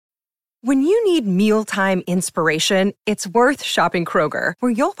When you need mealtime inspiration, it's worth shopping Kroger,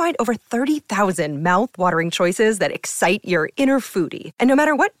 where you'll find over 30,000 mouth-watering choices that excite your inner foodie. And no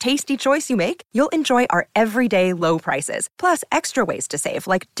matter what tasty choice you make, you'll enjoy our everyday low prices, plus extra ways to save,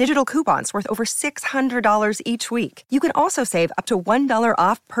 like digital coupons worth over $600 each week. You can also save up to $1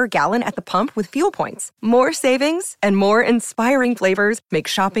 off per gallon at the pump with fuel points. More savings and more inspiring flavors make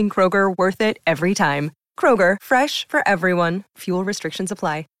shopping Kroger worth it every time. Kroger, fresh for everyone. Fuel restrictions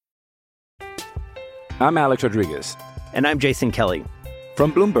apply. I'm Alex Rodriguez. And I'm Jason Kelly.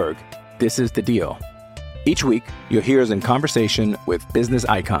 From Bloomberg, this is The Deal. Each week, you'll hear us in conversation with business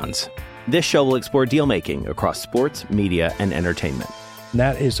icons. This show will explore deal-making across sports, media, and entertainment.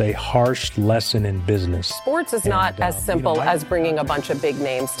 That is a harsh lesson in business. Sports is not as simple as bringing a bunch of big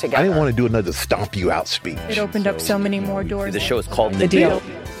names together. I didn't want to do another stomp you out speech. It opened up so many more doors. The show is called The Deal.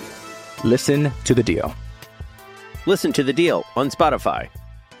 Listen to The Deal. Listen to The Deal on Spotify.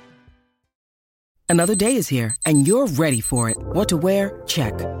 Another day is here, and you're ready for it. What to wear?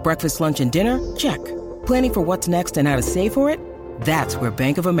 Check. Breakfast, lunch, and dinner? Check. Planning for what's next and how to save for it? That's where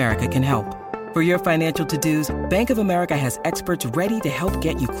Bank of America can help. For your financial to-dos, Bank of America has experts ready to help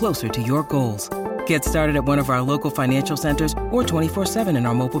get you closer to your goals. Get started at one of our local financial centers or 24/7 in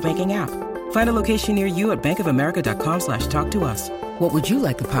our mobile banking app. Find a location near you at bankofamerica.com/talktous. What would you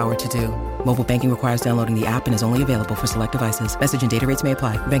like the power to do? Mobile banking requires downloading the app and is only available for select devices. Message and data rates may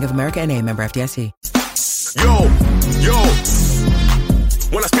apply. Bank of America N.A., member FDIC. Yo,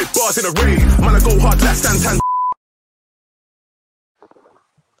 when I spit bars in a raid, man, I go hard like Santan.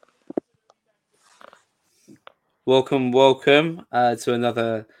 Welcome to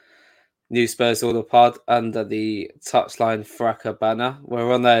another New Spurs Order pod under the Touchline Fracker banner.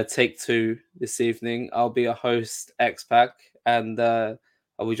 We're on take 2 this evening. I'll be a host, X-Pac, and I'll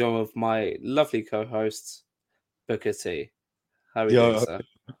be joined with my lovely co-host, Booker T. How are you doing, sir?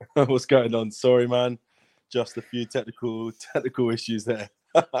 What's going on? Sorry, man. Just a few technical issues there.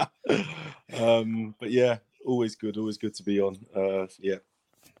 But yeah, always good to be on. Yeah,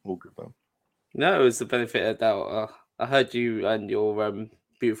 all good, man. No, it was the benefit of doubt. I heard you and your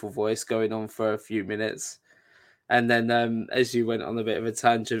beautiful voice going on for a few minutes. And then as you went on a bit of a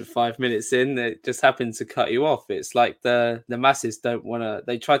tangent 5 minutes in, it just happened to cut you off. It's like the masses don't want to...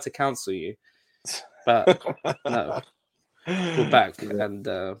 They try to cancel you. But no, we're back. And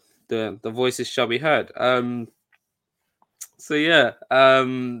the voices shall be heard. So yeah,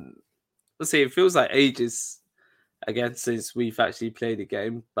 let's see. It feels like ages again since we've actually played a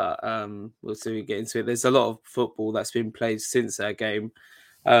game, but we'll soon get into it. There's a lot of football that's been played since our game,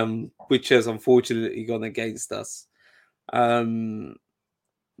 which has unfortunately gone against us. Now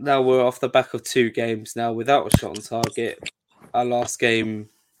we're off the back of 2 games now without a shot on target. Our last game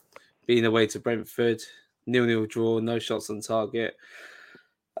being away to Brentford, 0-0 draw, no shots on target.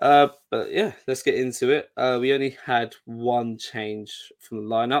 But yeah, let's get into it. We only had one change from the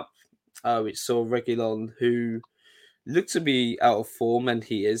lineup, which saw Reguilon, who looked to be out of form, and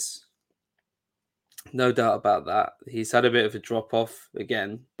he is. No doubt about that. He's had a bit of a drop-off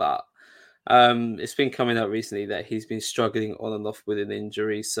again, but it's been coming out recently that he's been struggling on and off with an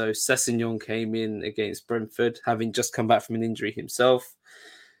injury. So Sessegnon came in against Brentford, having just come back from an injury himself.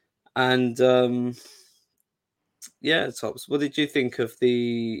 And yeah, Tops, what did you think of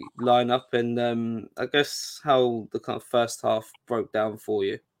the lineup and I guess how the kind of first half broke down for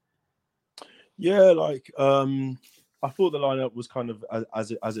you? Yeah, I thought the lineup was kind of as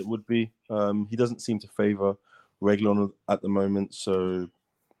it would be. He doesn't seem to favour Reguilon at the moment, so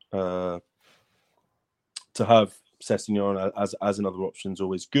to have Sessegnon as another option is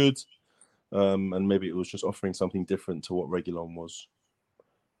always good. And maybe it was just offering something different to what Reguilon was.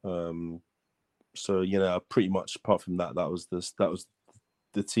 So pretty much apart from that, that was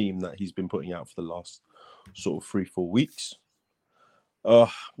the team that he's been putting out for the last sort of 3-4 weeks.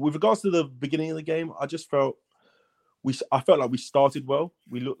 With regards to the beginning of the game, I felt like we started well.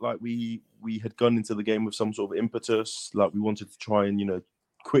 We looked like we had gone into the game with some sort of impetus, like we wanted to try and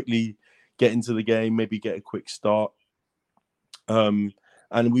quickly get into the game, maybe get a quick start. And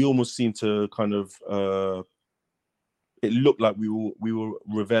we almost seemed to kind of it looked like we were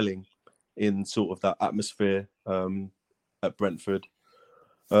reveling in sort of that atmosphere at Brentford.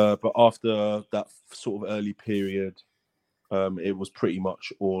 But after that sort of early period, it was pretty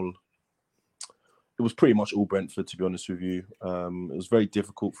much all Brentford, to be honest with you. It was very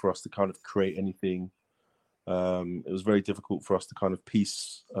difficult for us to kind of create anything. It was very difficult for us to kind of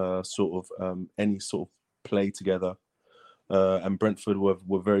piece any sort of play together. And Brentford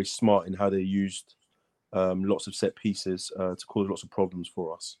were very smart in how they used lots of set pieces to cause lots of problems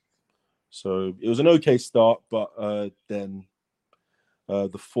for us. So it was an okay start, but then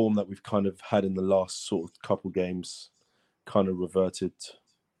the form that we've kind of had in the last sort of couple games kind of reverted.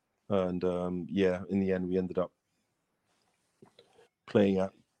 And in the end, we ended up playing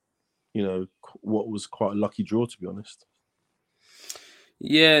at, what was quite a lucky draw, to be honest.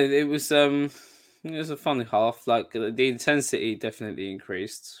 Yeah, it was a funny half. Like the intensity definitely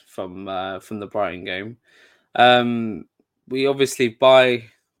increased from the Brighton game. We obviously by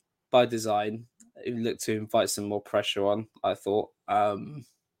design looked to invite some more pressure on. I thought from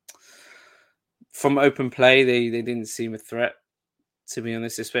open play they didn't seem a threat, to be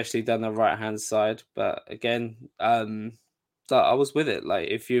honest, especially down the right hand side. But again, I was with it. Like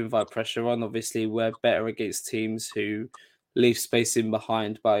if you invite pressure on, obviously we're better against teams who leave space in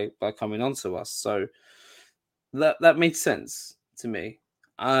behind by coming onto us. So that made sense to me.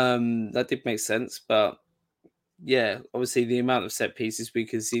 That did make sense, but yeah, obviously the amount of set pieces we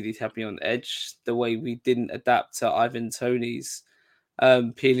conceded had me on edge. The way we didn't adapt to Ivan Toney's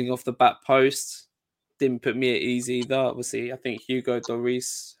peeling off the back post didn't put me at ease either. Obviously, I think Hugo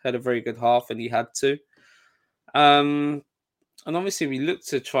Lloris had a very good half, and he had to. And obviously, we looked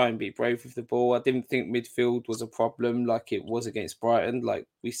to try and be brave with the ball. I didn't think midfield was a problem like it was against Brighton. Like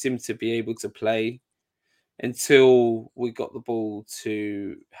we seemed to be able to play until we got the ball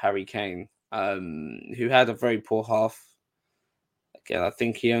to Harry Kane, who had a very poor half. Again, I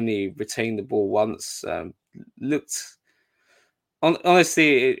think he only retained the ball once. Looked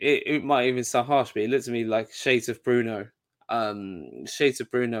honestly, it might even sound harsh, but it looked to me like shades of Bruno. Shades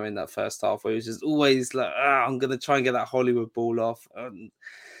of Bruno in that first half, where he was just always like, I'm going to try and get that Hollywood ball off.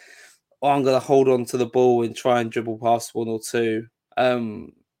 Or I'm going to hold on to the ball and try and dribble past one or two.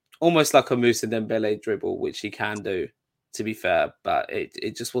 Almost like a Moussa Dembele dribble, which he can do, to be fair, but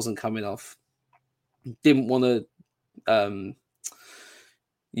it just wasn't coming off. Didn't want to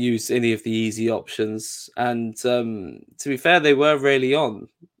use any of the easy options. And to be fair, they were really on.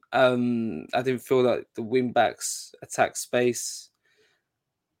 I didn't feel like the wing backs attack space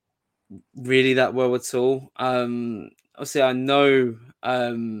really that well at all. Obviously, I know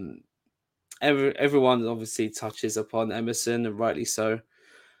everyone obviously touches upon Emerson, and rightly so.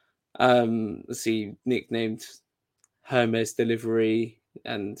 Let's see, nicknamed Hermes Delivery,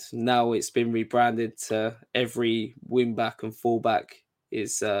 and now it's been rebranded to every wing back and fullback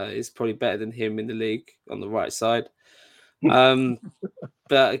is probably better than him in the league on the right side.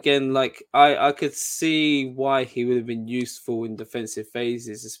 But again, like I could see why he would have been useful in defensive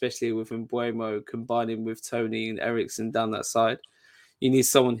phases, especially with Mbeumo combining with Tony and Eriksen down that side. You need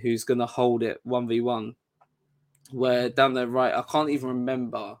someone who's going to hold it 1v1. Where down there right, I can't even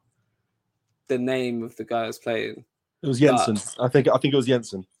remember the name of the guy I was playing. It was Jensen. I think it was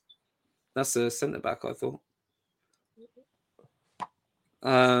Jensen. That's a centre back, I thought.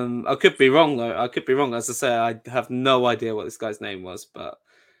 I could be wrong though. I could be wrong. As I say, I have no idea what this guy's name was, but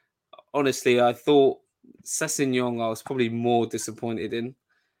honestly, I thought Sessegnon I was probably more disappointed in,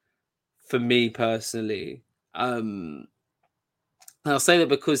 for me personally. And I'll say that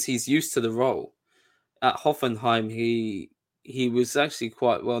because he's used to the role. At Hoffenheim, he was actually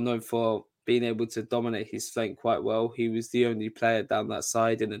quite well known for being able to dominate his flank quite well. He was the only player down that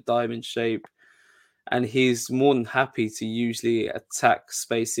side in a diamond shape. And he's more than happy to usually attack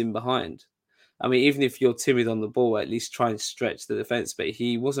space in behind. I mean, even if you're timid on the ball, at least try and stretch the defense. But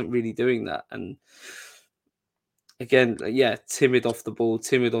he wasn't really doing that. And again, yeah, timid off the ball,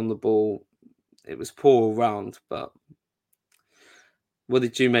 timid on the ball. It was poor all round. But what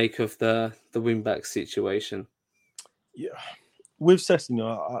did you make of the wing-back situation? Yeah, with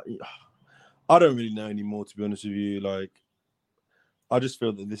Sessegnon, I don't really know anymore, to be honest with you. Like, I just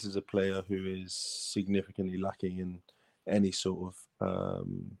feel that this is a player who is significantly lacking in any sort of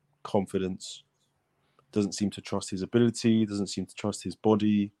confidence. Doesn't seem to trust his ability, doesn't seem to trust his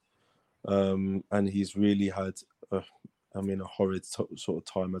body. And he's really had, a horrid sort of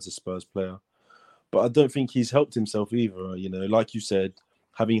time as a Spurs player. But I don't think he's helped himself either. You know, like you said,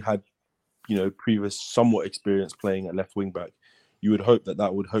 having had, previous somewhat experience playing at left wing back, you would hope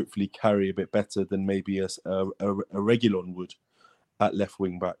that would hopefully carry a bit better than maybe a Reguilón would at left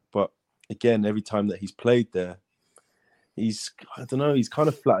wing back. But again, every time that he's played there, he's kind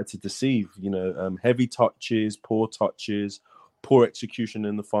of flattered to deceive. Heavy touches, poor execution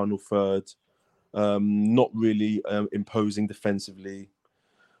in the final third, not really imposing defensively.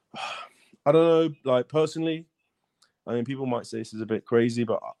 I don't know, like personally, I mean, people might say this is a bit crazy,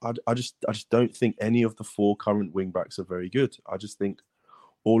 but I just don't think any of the four current wing backs are very good. I just think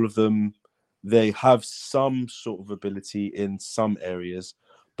all of them, they have some sort of ability in some areas,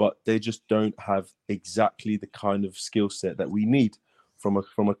 but they just don't have exactly the kind of skill set that we need from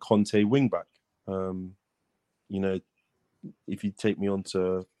a Conte wing back. if you take me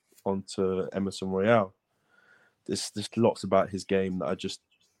onto Emerson Royale, there's lots about his game that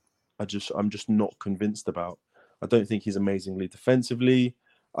I'm just not convinced about. I don't think he's amazingly defensively.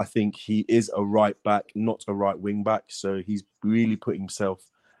 I think he is a right back, not a right wing back. So he's really putting himself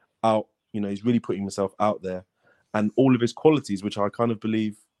out. He's really putting himself out there, and all of his qualities, which I kind of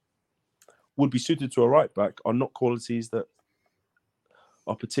believe would be suited to a right back, are not qualities that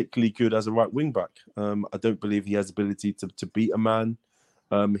are particularly good as a right wing back. I don't believe he has the ability to beat a man.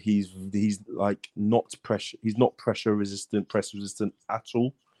 He's like not pressure. He's not press resistant at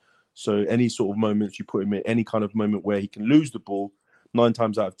all. So any sort of moments you put him in, any kind of moment where he can lose the ball, 9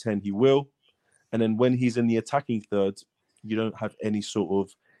 times out of 10 he will. And then when he's in the attacking third, you don't have any sort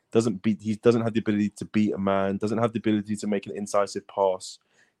of he doesn't have the ability to beat a man, doesn't have the ability to make an incisive pass,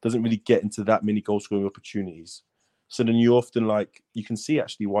 doesn't really get into that many goal scoring opportunities. So then you often you can see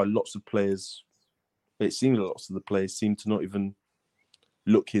actually why lots of the players seem to not even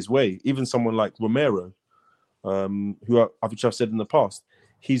look his way. Even someone like Romero, which I've said in the past,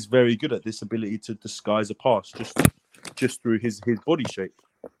 he's very good at this ability to disguise a pass just through his body shape.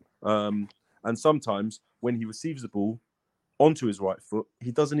 And sometimes when he receives the ball onto his right foot,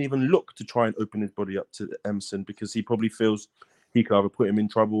 he doesn't even look to try and open his body up to Emerson, because he probably feels he could either put him in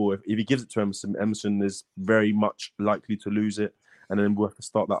trouble, or if he gives it to Emerson is very much likely to lose it, and then we'll have to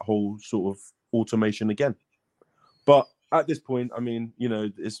start that whole sort of automation again. But at this point, I mean,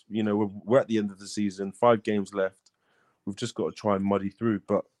 we're at the end of the season, 5 games left. We've just got to try and muddy through.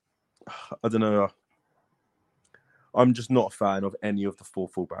 But I don't know. I'm just not a fan of any of the 4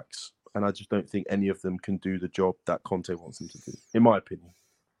 fullbacks, and I just don't think any of them can do the job that Conte wants them to do, in my opinion.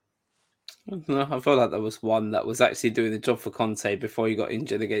 No, I felt like there was one that was actually doing the job for Conte before he got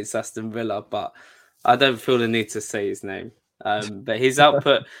injured against Aston Villa, but I don't feel the need to say his name. But his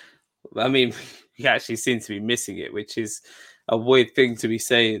output, I mean, he actually seems to be missing it, which is a weird thing to be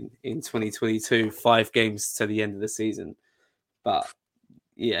saying in 2022, 5 games to the end of the season. But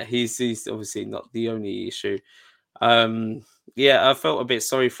yeah, he's obviously not the only issue. I felt a bit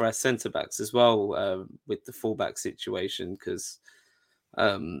sorry for our centre backs as well with the fullback situation, because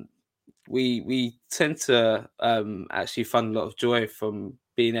we tend to actually find a lot of joy from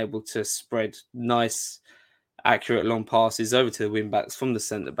being able to spread nice, accurate long passes over to the wing backs from the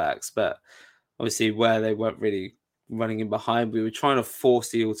centre backs. But obviously, where they weren't really running in behind, we were trying to force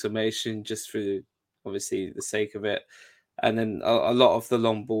the automation just for obviously the sake of it. And then a lot of the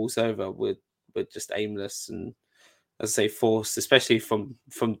long balls over were just aimless and, as I say, forced, especially from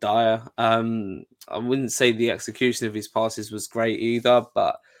Dyer. I wouldn't say the execution of his passes was great either,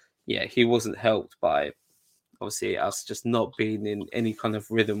 but yeah, he wasn't helped by obviously us just not being in any kind of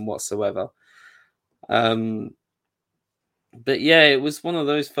rhythm whatsoever. But yeah, it was one of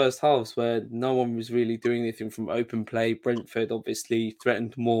those first halves where no one was really doing anything from open play. Brentford obviously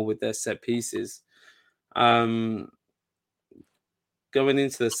threatened more with their set pieces. Going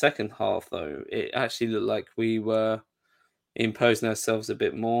into the second half, though, it actually looked like we were imposing ourselves a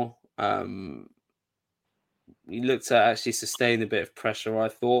bit more. We looked to actually sustain a bit of pressure, I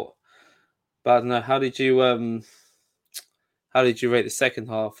thought. But I don't know, how did you rate the second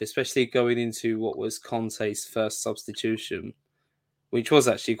half, especially going into what was Conte's first substitution, which was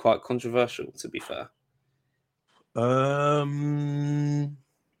actually quite controversial, to be fair? And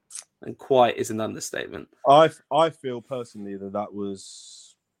quite is an understatement. I feel personally that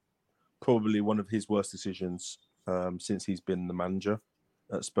was probably one of his worst decisions since he's been the manager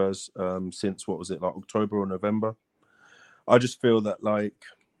at Spurs, since, what was it, like October or November. I just feel that,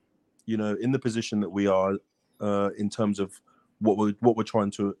 in the position that we are, in terms of what we're trying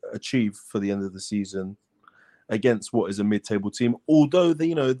to achieve for the end of the season, against what is a mid-table team, although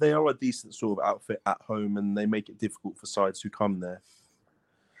they are a decent sort of outfit at home and they make it difficult for sides who come there.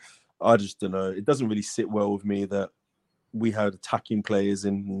 I just don't know. It doesn't really sit well with me that we had attacking players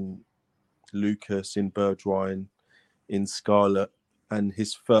in Lucas, in Bergwijn, in Scarlett, and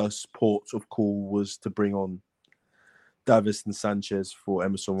his first port of call was to bring on Davis and Sanchez for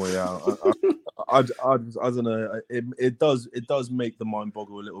Emerson Royale. I don't know. It does make the mind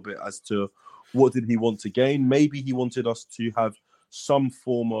boggle a little bit as to what did he want to gain. Maybe he wanted us to have some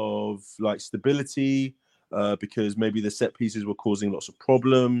form of stability, because maybe the set pieces were causing lots of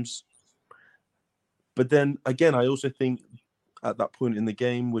problems. But then again, I also think at that point in the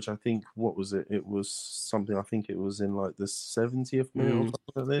game, which I think, what was it? It was something. I think it was in the 70th minute or something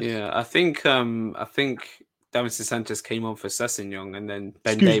like this. Yeah, I think Davis and Sanchez came on for Sessegnon, and then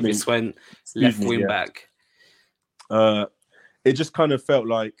Ben Davies went left wing back. It just kind of felt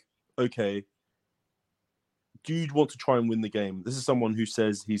like, okay, do you want to try and win the game? This is someone who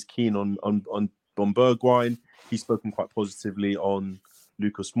says he's keen on Bergwijn. he's spoken quite positively on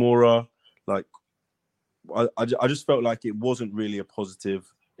Lucas Moura. Like, I just felt like it wasn't really a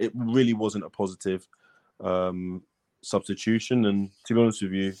positive. It really wasn't a positive substitution. And to be honest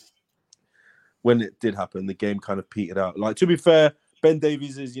with you, when it did happen, the game kind of petered out. Like, to be fair, Ben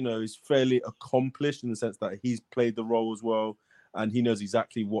Davies is fairly accomplished in the sense that he's played the role as well, and he knows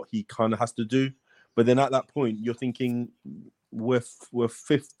exactly what he kind of has to do. But then at that point, you're thinking we're fourth,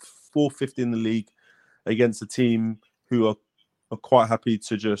 fifth in the league against a team who are quite happy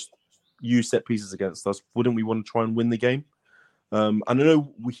to just use set pieces against us. Wouldn't we want to try and win the game? And I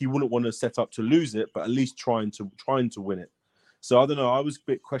know he wouldn't want to set up to lose it, but at least trying to win it. So I don't know. I was a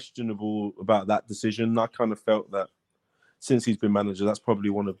bit questionable about that decision. I kind of felt that since he's been manager, that's probably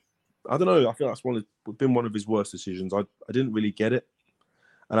I feel that's been one of his worst decisions. I didn't really get it.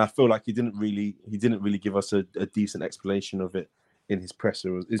 And I feel like he didn't really give us a decent explanation of it in his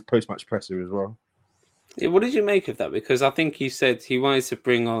post-match presser as well. Yeah, what did you make of that? Because I think he said he wanted to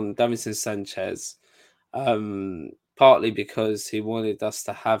bring on Davinson Sanchez, partly because he wanted us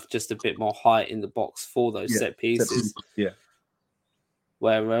to have just a bit more height in the box for those set pieces. Yeah.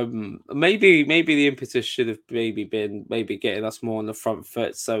 Where maybe the impetus should have been getting us more on the front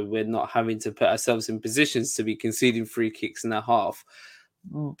foot, so we're not having to put ourselves in positions to be conceding free kicks in a half.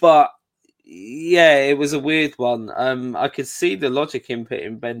 But yeah, it was a weird one. I could see the logic in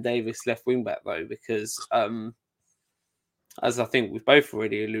putting Ben Davies left wing back though, because as I think we've both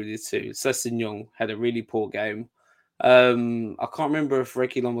already alluded to, Sessegnon had a really poor game. I can't remember if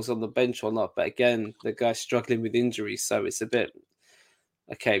Reguilon was on the bench or not, but again, the guy's struggling with injuries, so it's a bit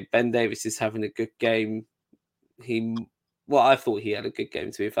okay. Ben Davies is having a good game. I thought he had a good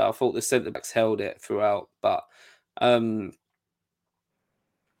game, to be fair. I thought the centre backs held it throughout, but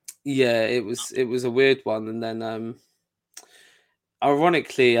yeah, it was a weird one. And then,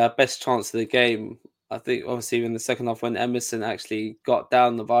 ironically, our best chance of the game, I think, obviously, in the second half, when Emerson actually got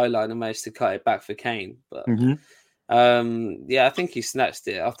down the byline and managed to cut it back for Kane. But I think he snatched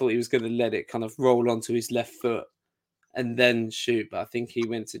it. I thought he was going to let it kind of roll onto his left foot and then shoot, but I think he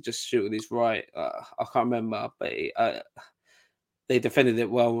went to just shoot with his right. I can't remember, but they defended it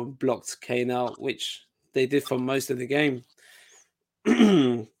well and blocked Kane out, which they did for most of the game.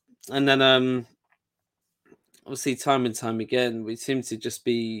 And then, obviously, time and time again, we seem to just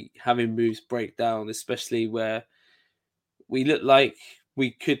be having moves break down, especially where we look like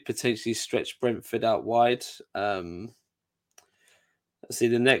we could potentially stretch Brentford out wide. See,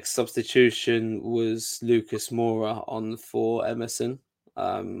 the next substitution was Lucas Moura on for Emerson.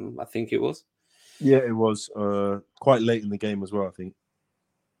 I think it was. Yeah, it was quite late in the game as well, I think.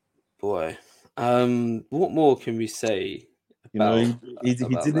 Boy, what more can we say? About, he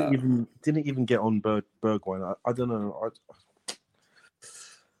didn't even get on Bergwijn. I don't know.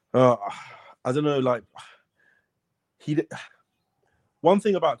 I don't know. Like one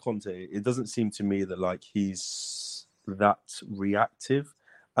thing about Conte, it doesn't seem to me that like he's that reactive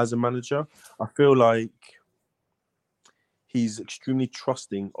as a manager. I feel like he's extremely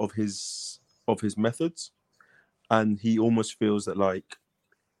trusting of his methods, and he almost feels that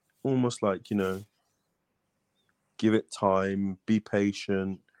give it time, be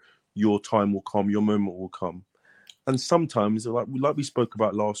patient, your time will come, your moment will come. And sometimes, like we spoke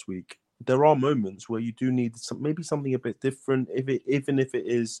about last week, there are moments where you do need maybe something a bit different, even if it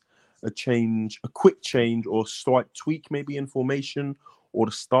is a quick change or slight tweak, maybe in formation or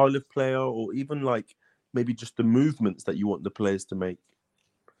the style of player, or even like maybe just the movements that you want the players to make.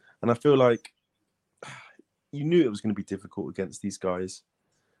 And I feel like you knew it was going to be difficult against these guys.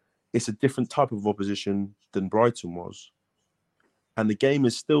 It's a different type of opposition than Brighton was. And the game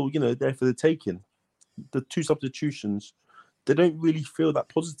is still, there for the taking. The two substitutions, they don't really feel that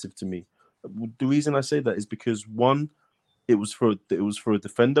positive to me. The reason I say that is because, one, it was for a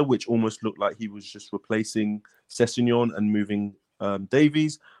defender, which almost looked like he was just replacing Sessegnon and moving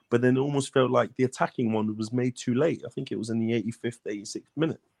Davies. But then it almost felt like the attacking one was made too late. I think it was in the 85th, 86th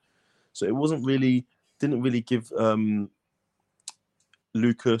minute. So it didn't really give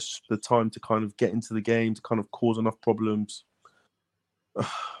Lucas the time to kind of get into the game, to kind of cause enough problems.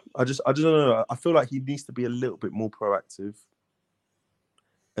 I don't know. I feel like he needs to be a little bit more proactive.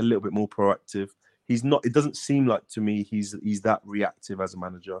 He's not. It doesn't seem like to me he's that reactive as a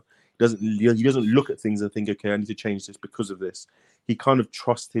manager. He doesn't look at things and think, okay, I need to change this because of this. He kind of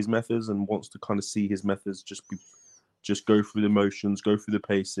trusts his methods and wants to kind of see his methods just go through the motions, go through the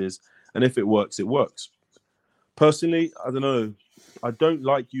paces, and if it works, it works. Personally, I don't know. I don't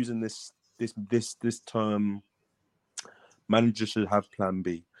like using this term. Managers should have plan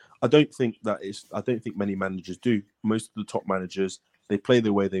B. I don't think many managers do. Most of the top managers, They play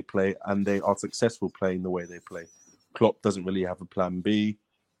the way they play, and they are successful playing the way they play. Klopp doesn't really have a plan B.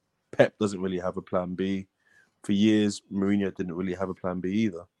 Pep doesn't really have a plan B. For years, Mourinho didn't really have a plan B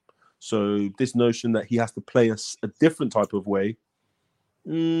either. So this notion that he has to play a different type of way,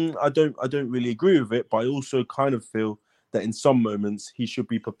 I don't really agree with it. But I also kind of feel that in some moments he should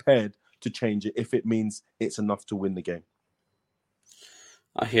be prepared to change it if it means it's enough to win the game.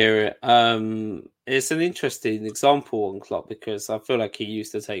 I hear it. It's an interesting example on Klopp because I feel like he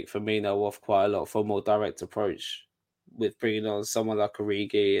used to take Firmino off quite a lot for a more direct approach with bringing on someone like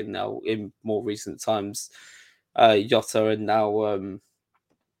Origi, and now in more recent times, Jota, and now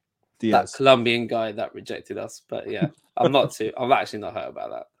that Colombian guy that rejected us. But yeah, I'm actually not hurt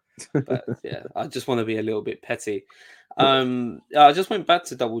about that. But yeah, I just want to be a little bit petty. I just went back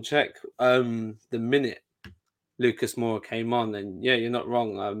to double check the minute Lucas Moura came on, and yeah, you're not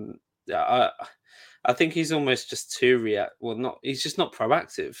wrong. I think he's almost just too he's just not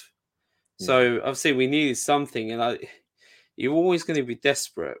proactive. So obviously we needed something, and you're always going to be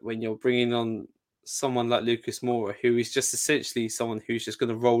desperate when you're bringing on someone like Lucas Moura, who is just essentially someone who's just going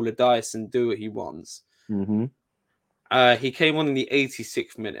to roll the dice and do what he wants. Mm-hmm. He came on in the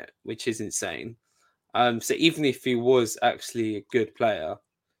 86th minute, which is insane. So even if he was actually a good player,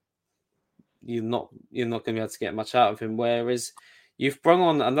 you're not going to be able to get much out of him. Whereas you've brought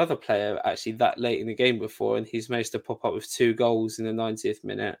on another player actually that late in the game before, and he's managed to pop up with 2 goals in the 90th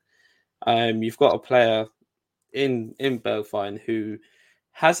minute. You've got a player in Bergwijn who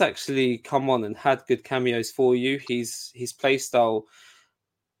has actually come on and had good cameos for you. His play style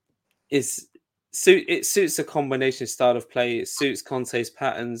suits a combination style of play. It suits Conte's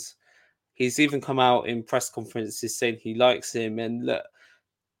patterns. He's even come out in press conferences saying he likes him. And look,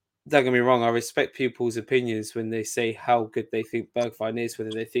 don't get me wrong, I respect people's opinions when they say how good they think Bergwijn is,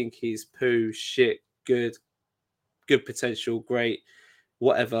 whether they think he's poo, shit, good potential, great,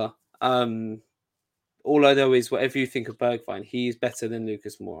 whatever. All I know is whatever you think of Bergwijn, he is better than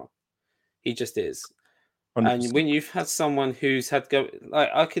Lucas Moura. He just is. 100%. And when you've had someone who's had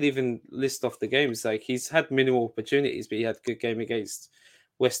I could even list off the games. Like he's had minimal opportunities, but he had a good game against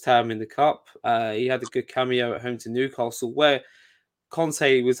West Ham in the Cup. He had a good cameo at home to Newcastle, where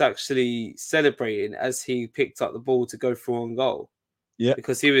Conte was actually celebrating as he picked up the ball to go for on goal. Yeah,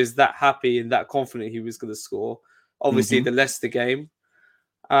 because he was that happy and that confident he was going to score. Obviously, the Leicester game.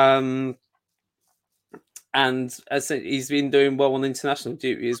 And as he's been doing well on international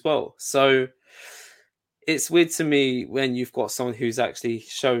duty as well. So it's weird to me when you've got someone who's actually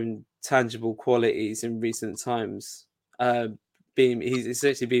shown tangible qualities in recent times. He's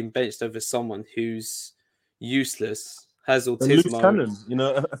essentially being benched over someone who's useless, has autism. A loose cannon,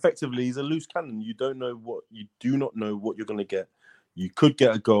 effectively, he's a loose cannon. You do not know what you're going to get. You could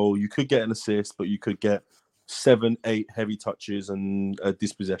get a goal, you could get an assist, but you could get 7, 8 heavy touches and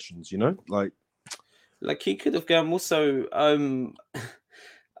dispossessions. Like he could have gone. Also,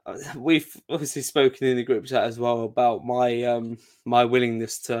 we've obviously spoken in the group chat as well about my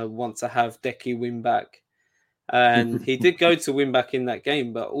willingness to want to have Decky win back, and he did go to win back in that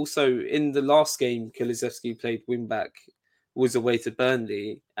game. But also in the last game, Kulusevski played win back, was away to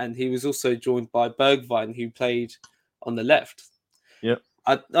Burnley, and he was also joined by Bergwijn, who played on the left. Yeah,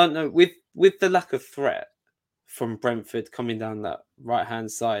 I don't know with the lack of threat from Brentford coming down that right-hand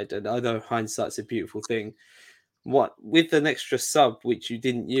side, and I know hindsight's a beautiful thing. What with an extra sub which you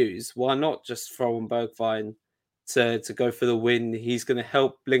didn't use, why not just throw on Bergwijn to go for the win? He's going to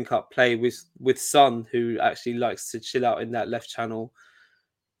help link up play with Son, who actually likes to chill out in that left channel,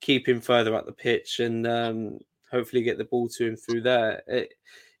 keep him further up the pitch, and hopefully get the ball to him through there.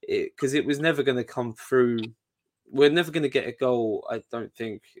 Because it was never going to come through. We're never going to get a goal, I don't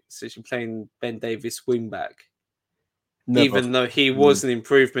think, since you're playing Ben Davies wing back. Never. Even though he was an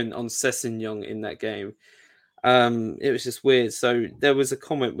improvement on Sessegnon in that game. It was just weird. So there was a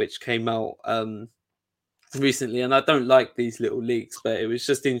comment which came out recently, and I don't like these little leaks, but it was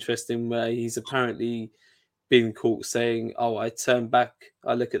just interesting where he's apparently been caught saying, "Oh, I turn back,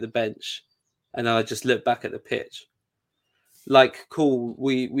 I look at the bench, and I just look back at the pitch." Like, cool,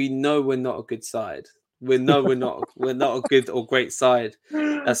 we know we're not a good side. We're not a good or great side.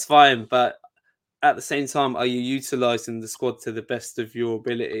 That's fine, but at the same time, are you utilising the squad to the best of your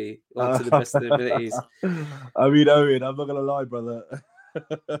ability or to the best of their abilities? I mean, Owen, I'm not gonna lie, brother.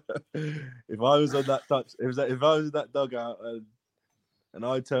 If I was on that touch, if I was in that dugout and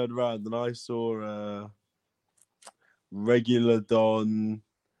I turned around and I saw regular Don,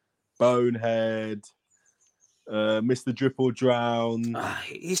 Bonehead, Mr. Dripple Drown.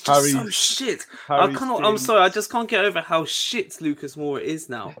 He's just so shit. I'm sorry, I just can't get over how shit Lucas Moura is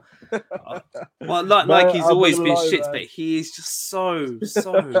now. Well, like he's always been shit, but he is just so.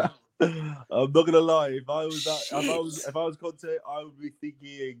 I'm not gonna lie. If I was Conte, I would be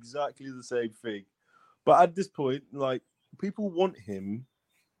thinking exactly the same thing. But at this point, like, people want him.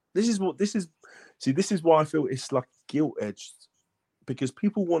 This is why I feel it's like guilt edged, because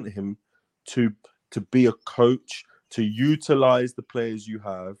people want him to be a coach, to utilize the players you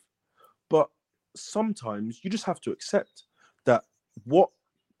have, but sometimes you just have to accept that what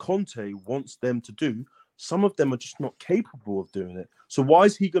Conte wants them to do, some of them are just not capable of doing it. So why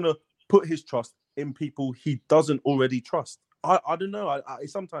is he going to put his trust in people he doesn't already trust? I don't know. I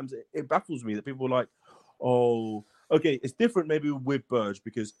sometimes it baffles me that people are like, oh, okay, it's different maybe with Burge,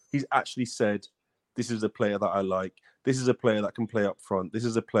 because he's actually said, this is a player that I like. This is a player that can play up front. This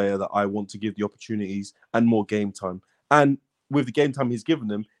is a player that I want to give the opportunities and more game time. And with the game time he's given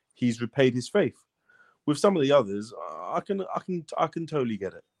them, he's repaid his faith. With some of the others, I can totally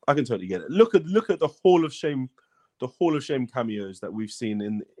get it. I can totally get it. Look at the Hall of Shame, cameos that we've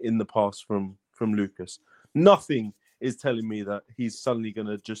seen in the past from Lucas. Nothing is telling me that he's suddenly going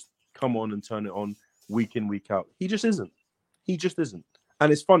to just come on and turn it on week in, week out. He just isn't.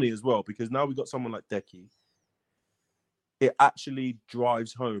 And it's funny as well, because now we've got someone like Decky. It actually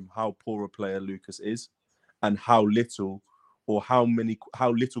drives home how poor a player Lucas is, and how little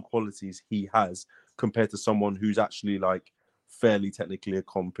qualities he has compared to someone who's actually like fairly technically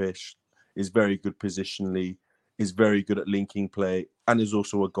accomplished, is very good positionally, is very good at linking play, and is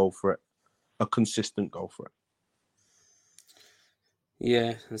also a consistent goal threat.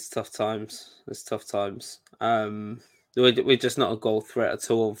 Yeah, it's tough times. We're just not a goal threat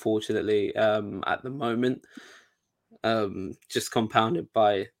at all, unfortunately, at the moment. Just compounded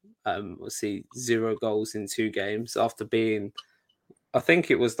by let's see, 0 goals in 2 games after being, I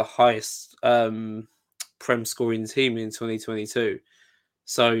think it was the highest Prem scoring team in 2022.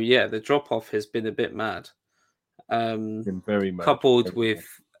 So yeah, the drop off has been a bit mad. Been very mad. Coupled with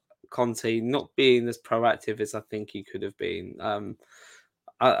Conte not being as proactive as I think he could have been.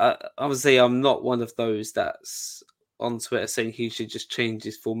 Obviously, I'm not one of those that's on Twitter saying he should just change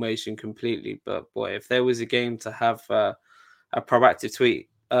his formation completely. But boy, if there was a game to have a proactive tweak,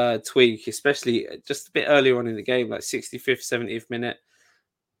 especially just a bit earlier on in the game, like 65th, 70th minute,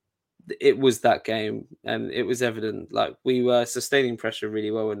 it was that game, and it was evident. Like, we were sustaining pressure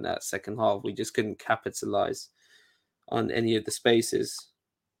really well in that second half. We just couldn't capitalize on any of the spaces,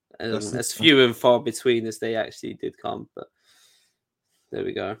 as few and far between as they actually did come. But there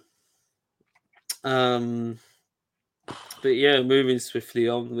we go. But yeah, moving swiftly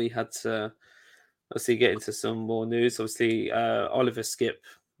on, we had to obviously get into some more news. Obviously, Oliver Skipp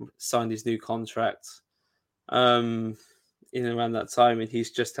signed his new contract in around that time, and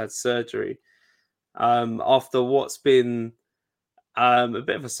he's just had surgery after what's been a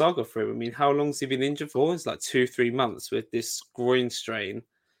bit of a saga for him. I mean, how long's he been injured for? It's like 2-3 months with this groin strain.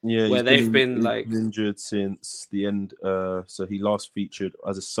 Yeah, where they've been like injured since the end. So he last featured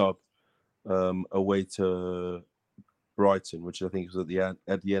as a sub away to Brighton, which I think was at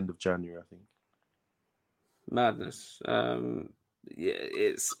the end of January, I think. Madness. Yeah,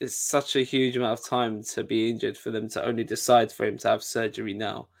 it's such a huge amount of time to be injured for them to only decide for him to have surgery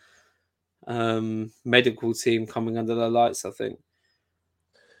now. Medical team coming under the lights, I think.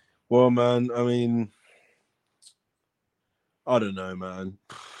 Well, man, I mean, I don't know, man.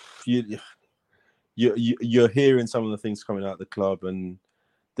 You're hearing some of the things coming out of the club, and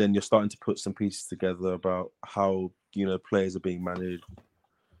then you're starting to put some pieces together about how, players are being managed.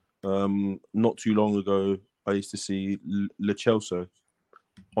 Not too long ago, I used to see Lo Celso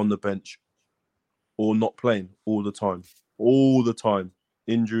on the bench or not playing all the time.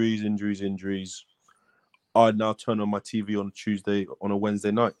 Injuries. I'd now turn on my TV on a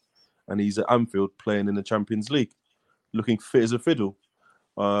Wednesday night, and he's at Anfield playing in the Champions League, looking fit as a fiddle.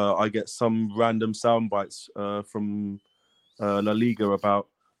 I get some random sound bites from La Liga about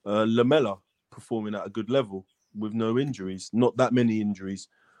Lamela performing at a good level with no injuries, not that many injuries.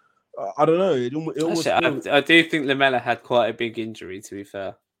 I don't know. It almost Actually, I do think Lamela had quite a big injury, to be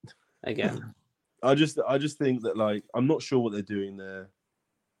fair. Again, I just think that, like, I'm not sure what they're doing there,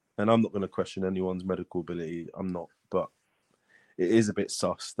 and I'm not going to question anyone's medical ability. I'm not, but it is a bit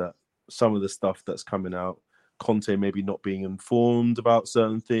sus that some of the stuff that's coming out, Conte maybe not being informed about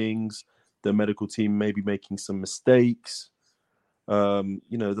certain things, the medical team maybe making some mistakes.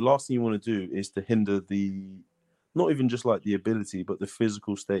 The last thing you want to do is to hinder not even just like the ability, but the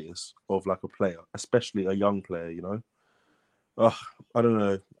physical status of like a player, especially a young player, I don't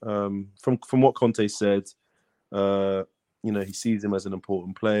know. From what Conte said, he sees him as an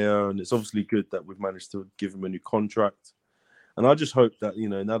important player, and it's obviously good that we've managed to give him a new contract. And I just hope that,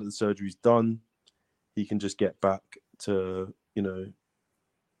 now that the surgery's done, he can just get back to,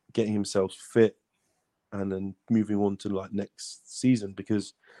 getting himself fit and then moving on to like next season.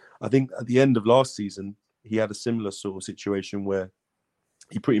 Because I think at the end of last season, he had a similar sort of situation where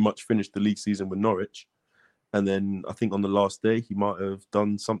he pretty much finished the league season with Norwich. And then I think on the last day, he might have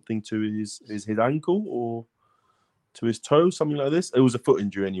done something to his ankle or to his toe, something like this. It was a foot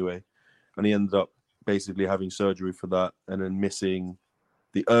injury anyway. And he ended up basically having surgery for that and then missing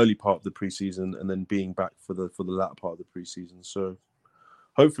the early part of the preseason and then being back for the latter part of the preseason. So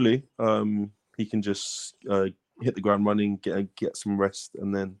hopefully he can just hit the ground running, get some rest,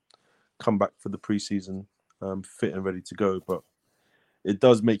 and then come back for the preseason fit and ready to go. But it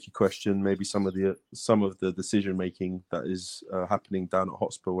does make you question maybe some of the decision making that is happening down at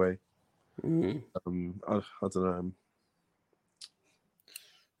Hotspur Way. I don't know.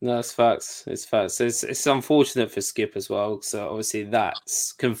 No, it's facts. It's facts. It's unfortunate for Skip as well. So obviously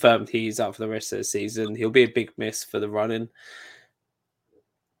that's confirmed he's out for the rest of the season. He'll be a big miss for the running.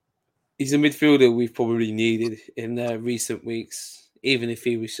 He's a midfielder we've probably needed in recent weeks, even if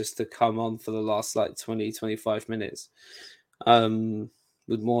he was just to come on for the last 20, 25 minutes. Would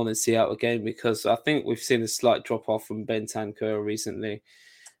more than see out again, because I think we've seen a slight drop off from Bentancur recently.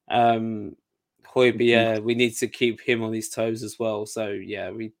 Højbjerg, we need to keep him on his toes as well. So yeah,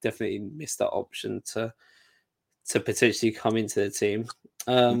 we definitely missed that option to potentially come into the team.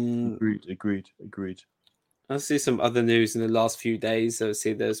 Agreed. I see some other news in the last few days.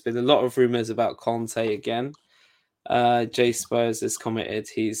 Obviously, there's been a lot of rumours about Conte again. Jay Spurs has commented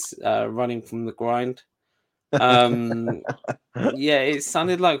he's running from the grind. Yeah, it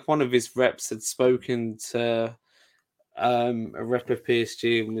sounded like one of his reps had spoken to a rep of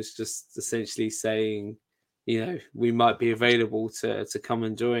PSG and was just essentially saying, we might be available to come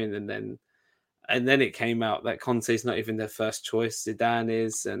and join, and then it came out that Conte's not even their first choice. Zidane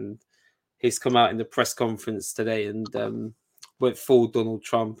is, and he's come out in the press conference today and went full Donald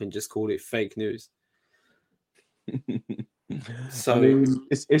Trump and just called it fake news. So I mean,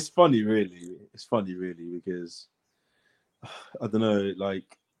 it's funny, really. It's funny, really, because I don't know,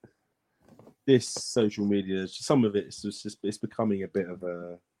 like this social media. Some of it's becoming a bit of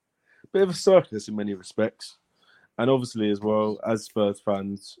a circus in many respects, and obviously as well as Spurs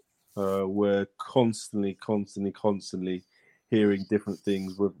fans, we're constantly hearing different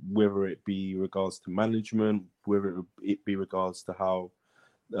things, whether it be regards to management, whether it be regards to how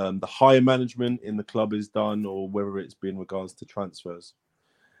the higher management in the club is done, or whether it's been regards to transfers.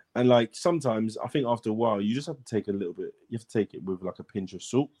 And like sometimes I think after a while you just have to take a little bit, you have to take it with like a pinch of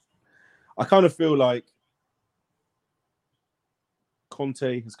salt. I kind of feel like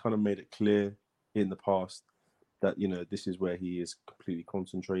Conte has kind of made it clear in the past that, this is where he is completely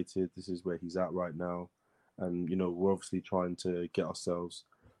concentrated. This is where he's at right now. And, we're obviously trying to get ourselves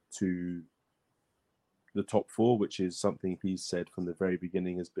to the top four, which is something he's said from the very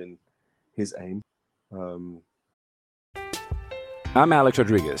beginning has been his aim. I'm Alex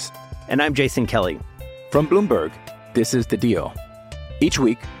Rodriguez. And I'm Jason Kelly. From Bloomberg, this is The Deal. Each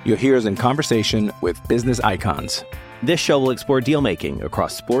week, you'll hear us in conversation with business icons. This show will explore deal-making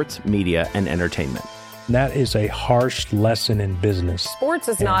across sports, media, and entertainment. That is a harsh lesson in business. Sports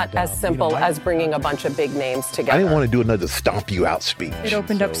is not as simple as bringing a bunch of big names together. I didn't want to do another stomp you out speech. It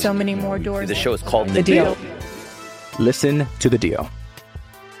opened up so many more doors. The show is called The Deal. Listen to The Deal.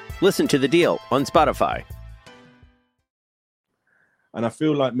 Listen to The Deal on Spotify. And I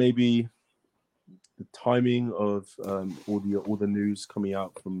feel like maybe the timing of all the news coming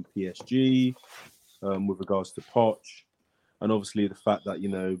out from PSG with regards to Poch, and obviously the fact that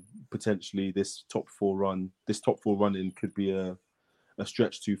potentially this top four run-in could be a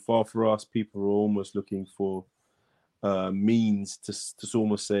stretch too far for us. People are almost looking for means to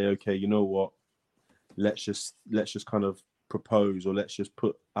almost say, okay, you know what, let's just kind of propose, or let's just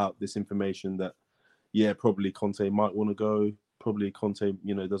put out this information that probably Conte might want to go. Probably Conte,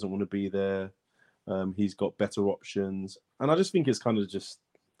 doesn't want to be there. He's got better options, and I just think it's kind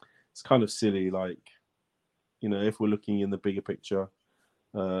of silly. Like, if we're looking in the bigger picture,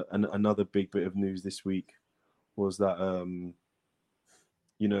 and another big bit of news this week was that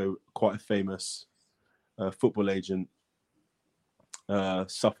quite a famous football agent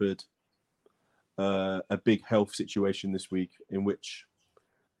suffered a big health situation this week, in which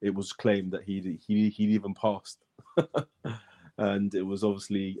it was claimed that he'd even passed. And it was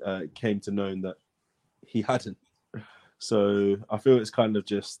obviously came to known that he hadn't. So I feel it's kind of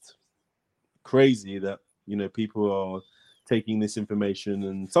just crazy that people are taking this information,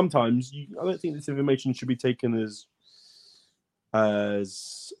 and sometimes I don't think this information should be taken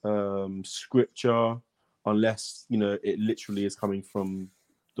as scripture unless it literally is coming from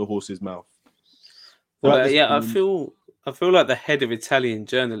the horse's mouth. But yeah, I feel like the head of Italian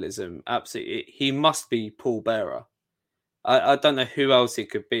journalism, absolutely, he must be Paul Bearer. I don't know who else it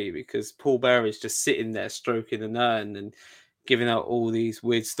could be, because Paul Bearer is just sitting there stroking an urn and giving out all these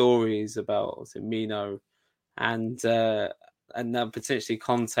weird stories about Mino and now potentially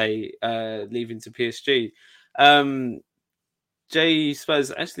Conte leaving to PSG. Jay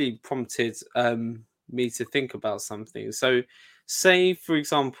Spurs actually prompted me to think about something. So, say, for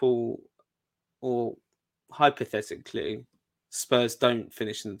example, or hypothetically, Spurs don't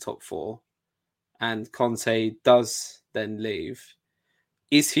finish in the top four and Conte does then leave.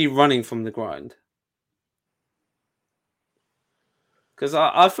 Is he running from the grind? Because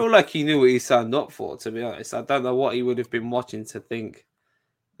I feel like he knew what he signed up for, to be honest. I don't know what he would have been watching to think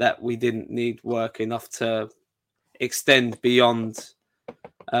that we didn't need work enough to extend beyond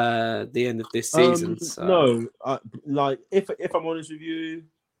the end of this season. No, if I'm honest with you,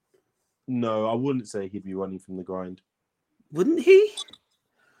 no, I wouldn't say he'd be running from the grind. Wouldn't he?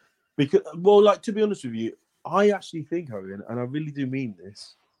 Because, to be honest with you, I actually think, Owen, and I really do mean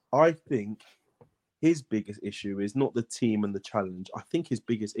this, I think his biggest issue is not the team and the challenge. I think his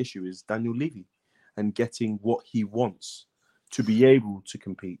biggest issue is Daniel Levy and getting what he wants to be able to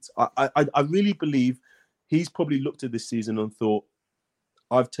compete. I really believe he's probably looked at this season and thought,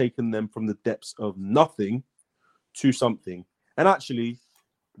 I've taken them from the depths of nothing to something. And actually,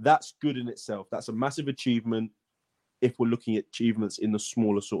 that's good in itself. That's a massive achievement if we're looking at achievements in the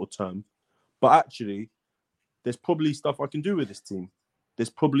smaller sort of term. But actually, there's probably stuff I can do with this team. There's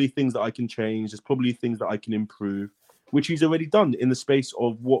probably things that I can change. There's probably things that I can improve, which he's already done in the space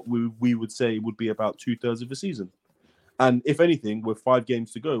of what we would say would be about 2/3 of the season. And if anything, with 5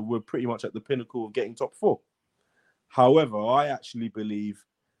 games to go, we're pretty much at the pinnacle of getting top 4. However, I actually believe,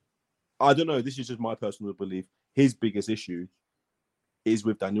 I don't know, this is just my personal belief, his biggest issue is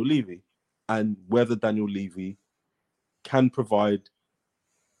with Daniel Levy and whether Daniel Levy can provide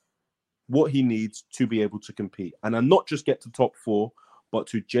what he needs to be able to compete. And not just get to top 4, but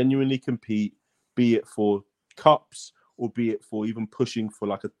to genuinely compete, be it for cups or be it for even pushing for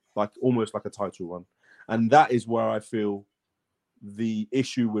almost like a title run. And that is where I feel the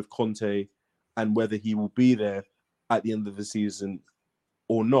issue with Conte and whether he will be there at the end of the season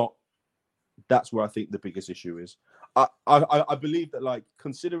or not. That's where I think the biggest issue is. I believe that,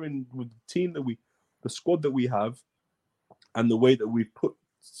 considering with the team the squad that we have, and the way that we've put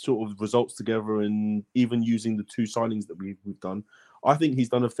sort of results together, and even using the 2 signings that we've done, I think he's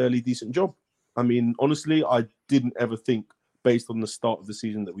done a fairly decent job. I mean, honestly, I didn't ever think, based on the start of the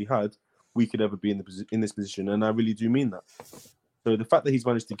season that we had, we could ever be in this position, and I really do mean that. So the fact that he's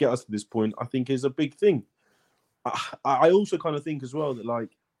managed to get us to this point, I think, is a big thing. I also kind of think as well that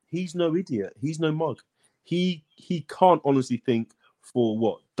he's no idiot, he's no mug. He can't honestly think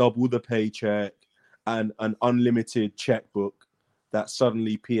for double the paycheck and an unlimited checkbook that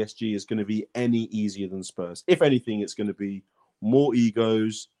suddenly PSG is going to be any easier than Spurs. If anything, it's going to be more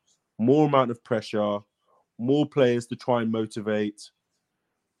egos, more amount of pressure, more players to try and motivate.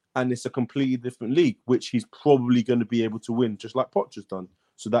 And it's a completely different league, which he's probably going to be able to win, just like Poch has done.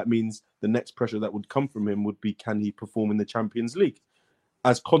 So that means the next pressure that would come from him would be, can he perform in the Champions League?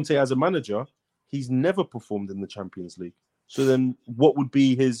 As Conte, as a manager, he's never performed in the Champions League. So then what would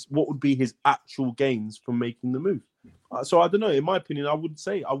be his actual gains from making the move? So I don't know. In my opinion, I wouldn't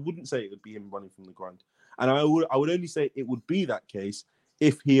say it would be him running from the grind. And I would only say it would be that case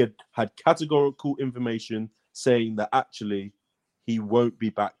if he had categorical information saying that actually he won't be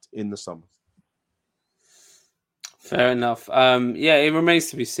backed in the summer. Fair enough. Yeah, it remains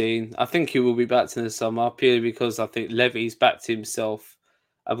to be seen. I think he will be backed in the summer purely because I think Levy's backed himself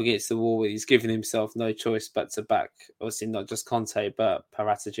up against the wall. He's given himself no choice but to back, obviously not just Conte, but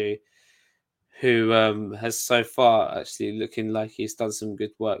Paratici, who has so far actually looking like he's done some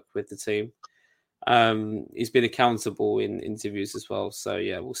good work with the team. He's been accountable in interviews as well. So,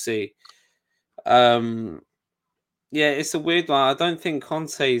 yeah, we'll see. Yeah, it's a weird one. I don't think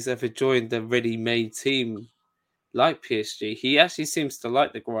Conte's ever joined a ready-made team like PSG. He actually seems to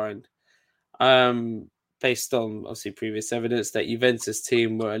like the grind. Based on obviously previous evidence that Juventus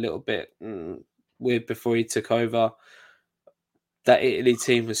team were a little bit weird before he took over. That Italy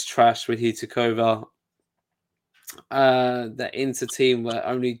team was trash when he took over. That Inter team were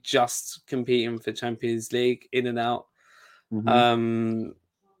only just competing for Champions League, in and out. Mm-hmm.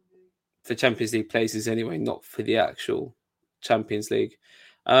 For Champions League places anyway, not for the actual Champions League.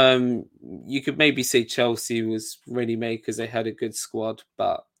 You could maybe say Chelsea was ready-made because they had a good squad,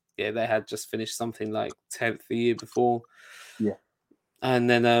 but yeah, they had just finished something like 10th the year before. Yeah. And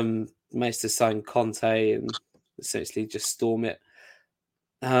then managed to sign Conte and essentially just storm it.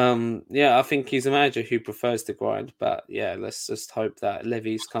 I think he's a manager who prefers the grind, but yeah, let's just hope that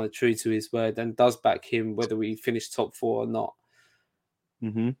Levy's kind of true to his word and does back him whether we finish top 4 or not.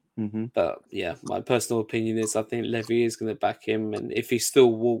 But yeah, my personal opinion is I think Levy is going to back him, and if he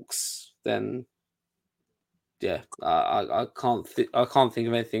still walks, then yeah, I can't think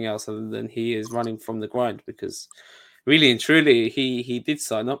of anything else other than he is running from the grind, because really and truly he did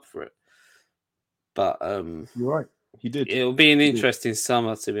sign up for it. But you're right. He did. It'll be an interesting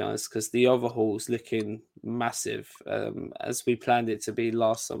summer, to be honest, because the overhaul's looking massive, as we planned it to be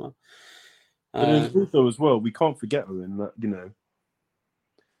last summer. But there's also as well, we can't forget, Owen, that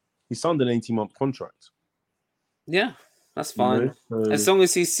he signed an 18-month contract. Yeah, that's fine. As long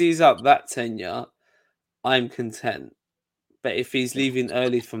as he sees up that tenure, I'm content. But if he's leaving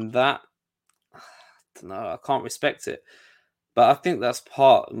early from that, I don't know, I can't respect it. But I think that's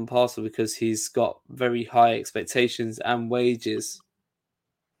part and parcel because he's got very high expectations and wages.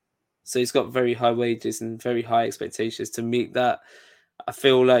 So he's got very high wages and very high expectations to meet that. I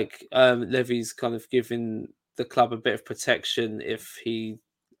feel like Levy's kind of giving the club a bit of protection if he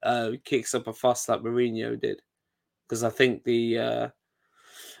kicks up a fuss like Mourinho did. Because I think we're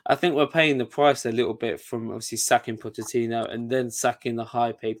paying the price a little bit from obviously sacking Pochettino and then sacking a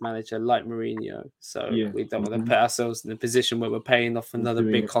high-paid manager like Mourinho. So we don't want to put ourselves in a position where we're paying off another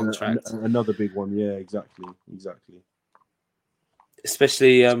big contract. Another big one, yeah, exactly.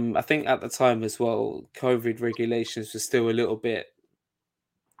 Especially, I think at the time as well, COVID regulations were still a little bit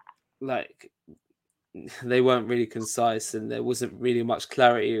like they weren't really concise, and there wasn't really much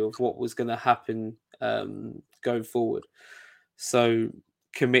clarity of what was going to happen going forward. So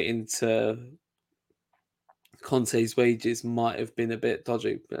committing to Conte's wages might have been a bit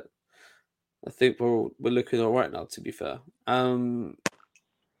dodgy, but I think we're looking all right now, to be fair.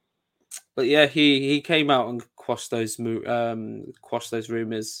 But yeah, he came out and quashed those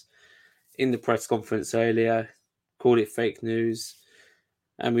rumors in the press conference earlier, called it fake news,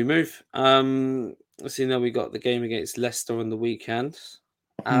 and we move. So now we got the game against Leicester on the weekend.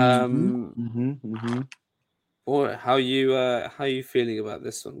 Boy, how you feeling about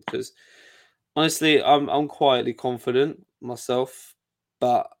this one? Because honestly, I'm quietly confident myself,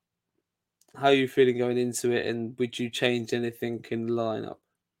 but how are you feeling going into it, and would you change anything in the lineup?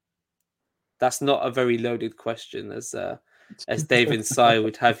 That's not a very loaded question, as David Sy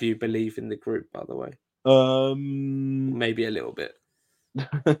would have you believe in the group, by the way. Maybe a little bit.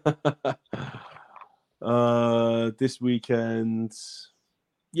 This weekend,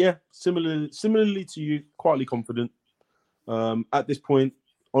 yeah, similarly to you, quietly confident. At this point,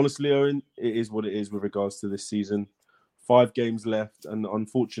 honestly, Owen, it is what it is with regards to this season. 5 games left, and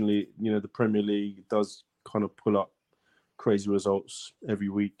unfortunately, the Premier League does kind of pull up crazy results every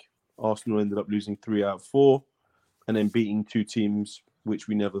week. Arsenal ended up losing 3 out of 4, and then beating 2 teams which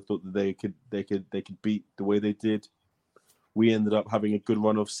we never thought that they could beat the way they did. We ended up having a good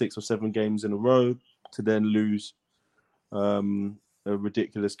run of 6 or 7 games in a row to then lose a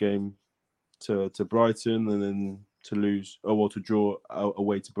ridiculous game to Brighton, and then to draw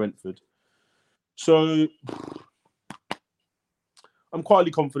away to Brentford. So I'm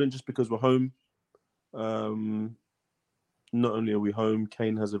quietly confident just because we're home. Not only are we home,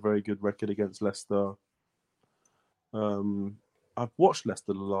 Kane has a very good record against Leicester. I've watched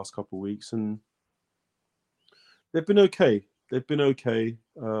Leicester the last couple of weeks, and they've been okay. I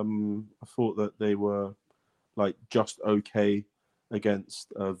thought that they were just okay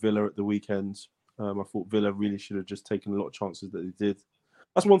against Villa at the weekend. I thought Villa really should have just taken a lot of chances that they did.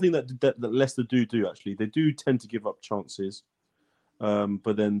 That's one thing that Leicester do actually. They do tend to give up chances,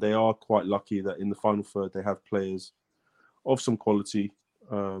 but then they are quite lucky that in the final third they have players of some quality.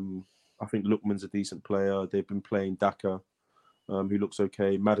 I think Lookman's a decent player. They've been playing Daka, who looks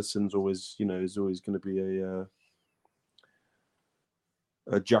okay. Maddison's always, is always going to be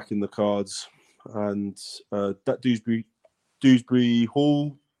a jack in the cards, and that Dewsbury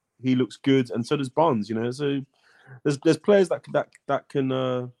Hall, he looks good, and so does Barnes. So there's players that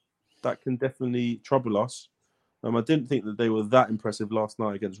can definitely trouble us. I didn't think that they were that impressive last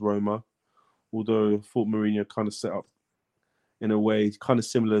night against Roma, although I thought Mourinho kind of set up in a way kind of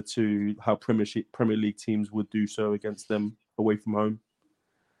similar to how Premier League teams would do so against them away from home.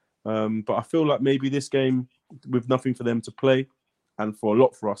 But I feel like maybe this game, with nothing for them to play and for a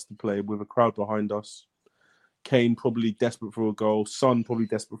lot for us to play, with a crowd behind us, Kane probably desperate for a goal, Son probably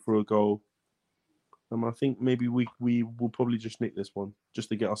desperate for a goal, I think maybe we will probably just nick this one just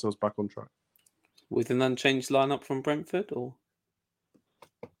to get ourselves back on track. With an unchanged lineup from Brentford, or?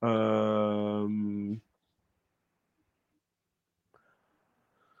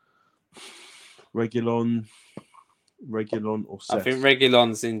 Reguilon or I Cesc? think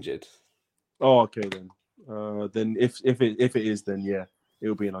Reguilon's injured. Oh, okay then. Then if it is, then yeah,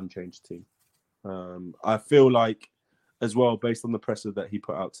 it'll be an unchanged team. I feel like, as well, based on the presser that he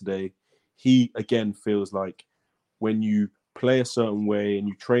put out today, he again feels like when you play a certain way and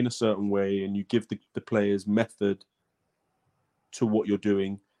you train a certain way and you give the players method to what you're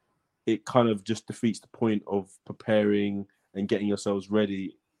doing, it kind of just defeats the point of preparing and getting yourselves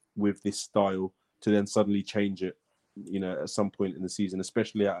ready with this style to then suddenly change it, at some point in the season,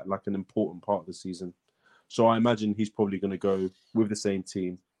 especially at like an important part of the season. So I imagine he's probably going to go with the same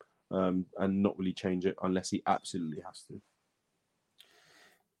team and not really change it unless he absolutely has to.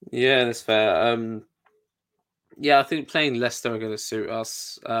 Yeah, that's fair. Yeah, I think playing Leicester are going to suit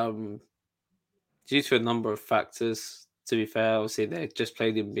us due to a number of factors. To be fair, obviously they just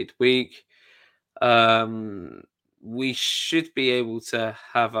played in midweek. We should be able to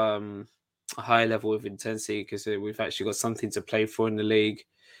have a high level of intensity because we've actually got something to play for in the league.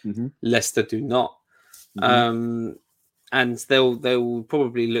 Mm-hmm. Leicester do not. Mm-hmm. And they'll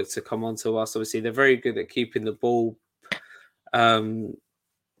probably look to come onto us. Obviously, they're very good at keeping the ball. But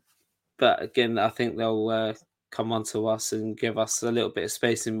again, I think they'll come onto us and give us a little bit of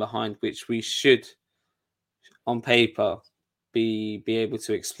space in behind, which we should, on paper, be able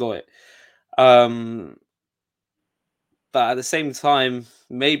to exploit. But at the same time,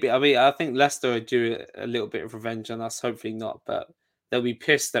 I think Leicester are due a little bit of revenge on us. Hopefully not, but they'll be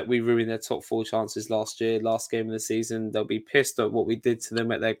pissed that we ruined their top 4 chances last game of the season. They'll be pissed at what we did to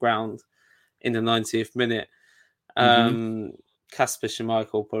them at their ground in the 90th minute. Kasper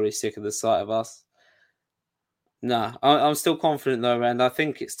Schmeichel probably sick of the sight of us. Nah, I'm still confident though, and I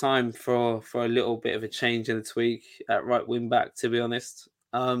think it's time for a little bit of a change and a tweak at right wing back, to be honest.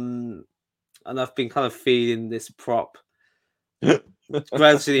 And I've been kind of feeding this prop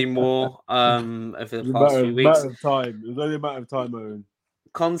gradually more over the past few weeks. Matter of time. It was only a matter of time, Owen.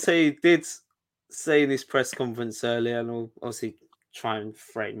 Conte did say in his press conference earlier, and I'll obviously try and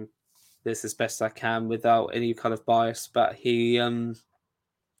frame this as best I can without any kind of bias, but he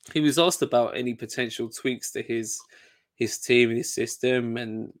was asked about any potential tweaks to his team and his system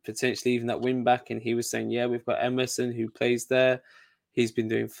and potentially even that win back, and he was saying, yeah, we've got Emerson who plays there. He's been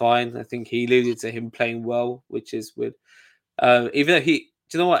doing fine. I think he alluded to him playing well, which is good. Even though do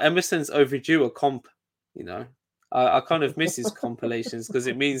you know what? Emerson's overdue a comp. I kind of miss his compilations because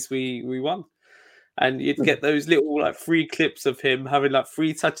it means we won, and you'd get those little like 3 clips of him having like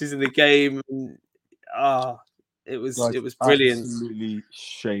 3 touches in the game. And, it was brilliant. Absolutely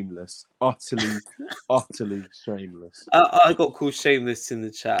shameless. Utterly shameless. I got called shameless in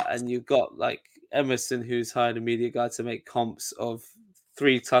the chat, and you've got like Emerson, who's hired a media guy to make comps of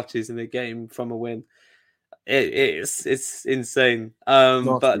 3 touches in the game from a win. It's insane.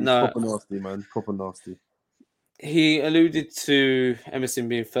 Nasty, but no, proper nasty, man. Proper nasty. He alluded to Emerson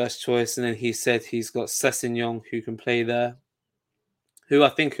being first choice, and then he said he's got Sessegnon who can play there, who I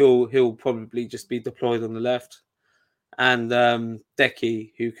think he'll probably just be deployed on the left, and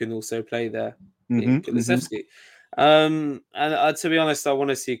Decky who can also play there. Kulusevski. And to be honest, I want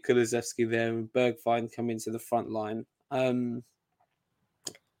to see Kulusevski there and Bergwijn come into the front line.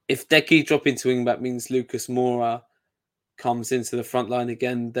 If Decky drop into wing back means Lucas Moura comes into the front line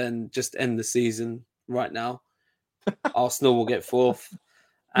again, then just end the season right now. Arsenal will get 4th,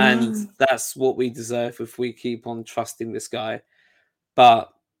 and that's what we deserve if we keep on trusting this guy.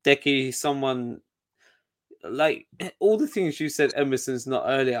 But Decky, someone like all the things you said, Emerson's not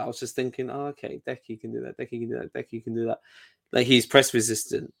earlier. I was just thinking, okay, Decky can do that. Decky can do that. Decky can do that. Like he's press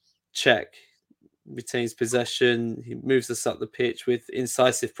resistant. Check. Retains possession. He moves us up the pitch with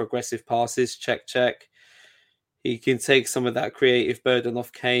incisive, progressive passes. Check. He can take some of that creative burden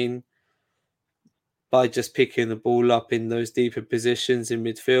off Kane by just picking the ball up in those deeper positions in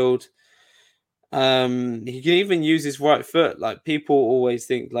midfield. He can even use his right foot. Like people always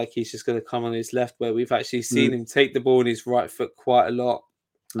think like he's just going to come on his left, where we've actually seen him take the ball on his right foot quite a lot.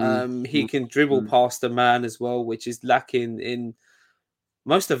 He can dribble past a man as well, which is lacking in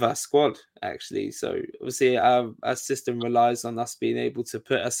most of our squad, actually. So obviously our system relies on us being able to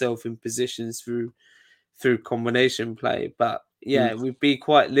put ourselves in positions through combination play. But yeah, we'd be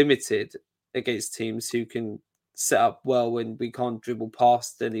quite limited against teams who can set up well when we can't dribble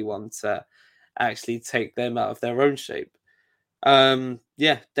past anyone to actually take them out of their own shape.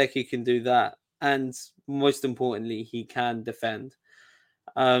 Decky can do that. And most importantly, he can defend.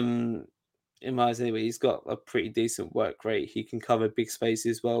 In my eyes anyway, he's got a pretty decent work rate. He can cover big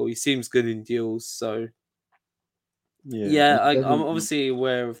spaces well. He seems good in duels. So I'm obviously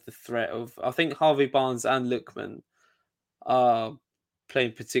aware of the threat of, I think Harvey Barnes and Lookman are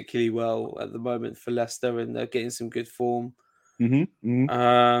playing particularly well at the moment for Leicester, and they're getting some good form.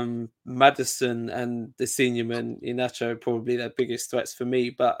 Maddison and the senior man Iheanacho are probably their biggest threats for me,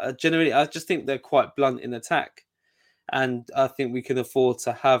 but generally I just think they're quite blunt in attack, and I think we can afford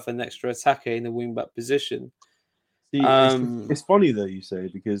to have an extra attacker in the wing-back position. See, it's funny though you say,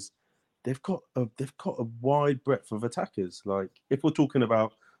 because they've got a wide breadth of attackers. Like, if we're talking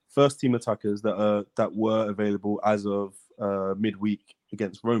about first team attackers that were available as of midweek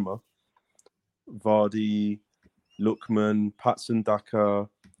against Roma, Vardy, Lookman, Patson Daka,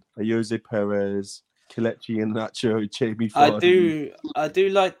 Jose Perez, Kelechi Iheanacho, Jamie Vardy. I do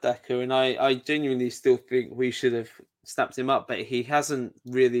like Daka, and I genuinely still think we should have snapped him up, but he hasn't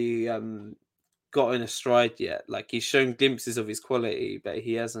really got in a stride yet. Like, he's shown glimpses of his quality, but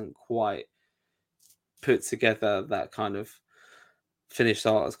he hasn't quite put together that kind of finished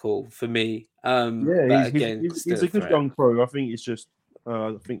article for me. But he's a good young pro. I think it's just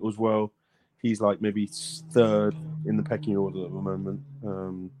I think as well he's like maybe third in the pecking order at the moment,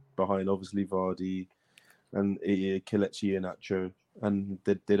 behind obviously Vardy and Kelechi Iheanacho, and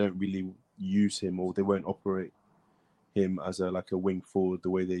they don't really use him, or they won't operate him as a wing forward the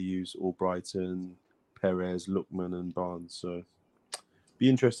way they use Albrighton, Perez, Lookman, and Barnes. So be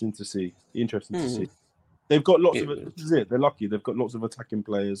interesting to see. To see. They've got lots of it. This is it. They're lucky. They've got lots of attacking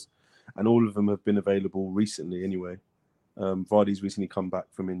players, and all of them have been available recently. Anyway, Vardy's recently come back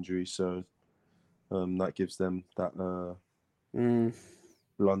from injury, so that gives them that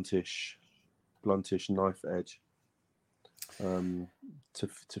bluntish knife edge to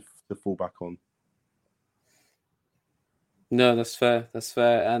fall back on. No, that's fair. That's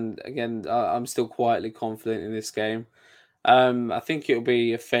fair. And again, I'm still quietly confident in this game. I think it'll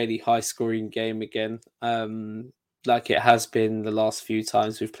be a fairly high-scoring game again, like it has been the last few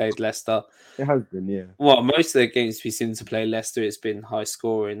times we've played Leicester. It has been, yeah. Well, most of the games we seem to play Leicester, it's been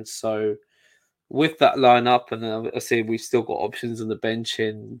high-scoring. So with that lineup, and I say we've still got options on the bench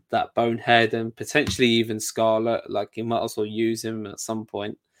in that Bonehead and potentially even Scarlett. Like, you might as well use him at some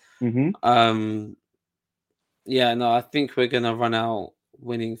point. Yeah, no, I think we're going to run out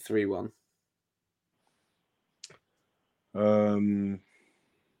winning 3-1.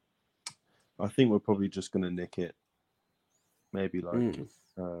 I think we're probably just going to nick it. Maybe 1-0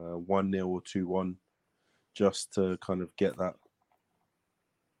 or 2-1, just to kind of get that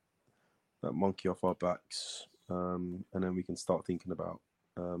monkey off our backs, and then we can start thinking about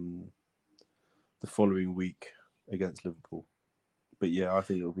the following week against Liverpool. But yeah, I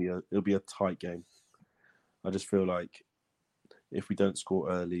think it'll be a tight game. I just feel like if we don't score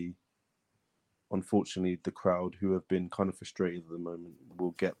early, unfortunately, the crowd, who have been kind of frustrated at the moment,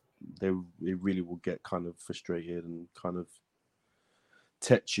 they really will get kind of frustrated and kind of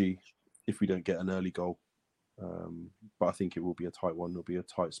tetchy if we don't get an early goal. But I think it will be a tight one. It'll be a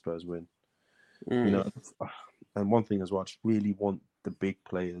tight Spurs win. And one thing as well, I just really want the big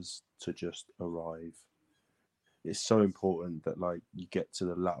players to just arrive. It's so important that you get to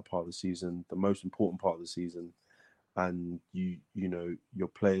the latter part of the season, the most important part of the season, and you know your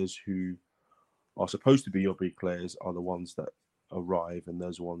players who are supposed to be your big players are the ones that arrive, and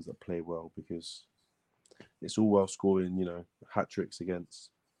those ones that play well, because it's all well scoring, hat tricks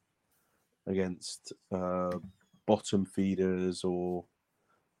against bottom feeders or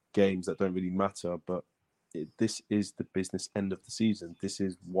games that don't really matter, but this is the business end of the season. This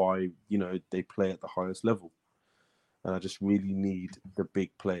is why they play at the highest level. And I just really need the big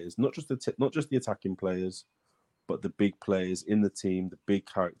players, not just the attacking players, but the big players in the team, the big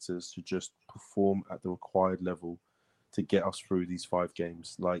characters, to just perform at the required level to get us through these 5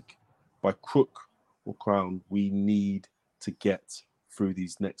 games. Like, by crook or crown, we need to get through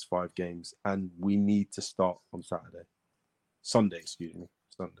these next 5 games, and we need to start on Sunday.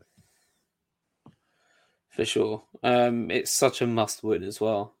 For sure. It's such a must win as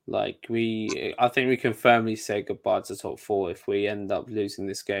well. I think we can firmly say goodbye to top 4 if we end up losing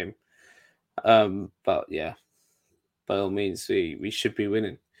this game. But yeah, by all means, we should be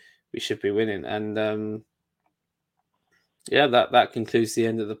winning. We should be winning. And yeah, that concludes the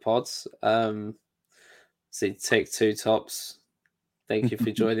end of the pods. So take 2 tops. Thank you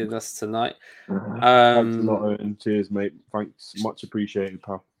for joining us tonight. Thanks a lot, Owen. Cheers, mate. Thanks. Much appreciated,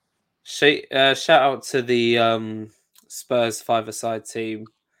 pal. Shout out to the Spurs 5-a-side team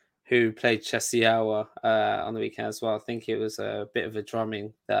who played Chelsea Hour on the weekend as well. I think it was a bit of a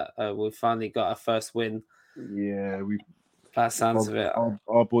drumming that we finally got our first win. Yeah, by the sounds of it.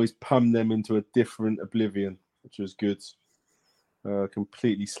 Our boys pummed them into a different oblivion, which was good.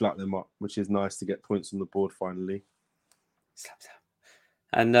 Completely slapped them up, which is nice to get points on the board finally.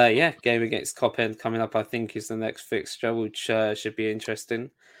 And game against Cop End coming up, I think, is the next fixture, which should be interesting.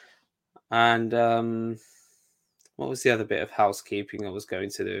 And what was the other bit of housekeeping I was going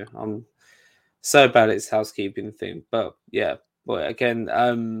to do? I'm so bad at this housekeeping thing. But yeah, but again,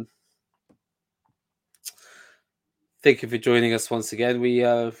 thank you for joining us once again. We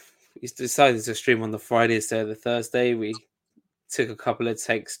decided to stream on the Friday instead of the Thursday. We took a couple of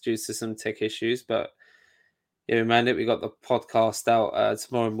takes due to some tech issues, but yeah, man, we got the podcast out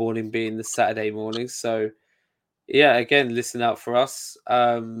tomorrow morning, being the Saturday morning. So yeah, again, listen out for us.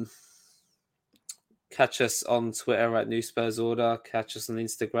 Catch us on Twitter at New Spurs Order. Catch us on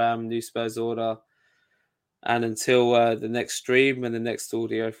Instagram, New Spurs Order. And until the next stream and the next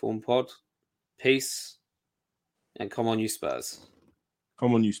audio form pod, peace. And come on, you Spurs.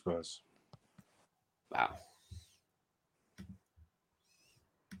 Come on, you Spurs. Wow.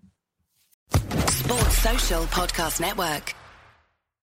 Sports Social Podcast Network.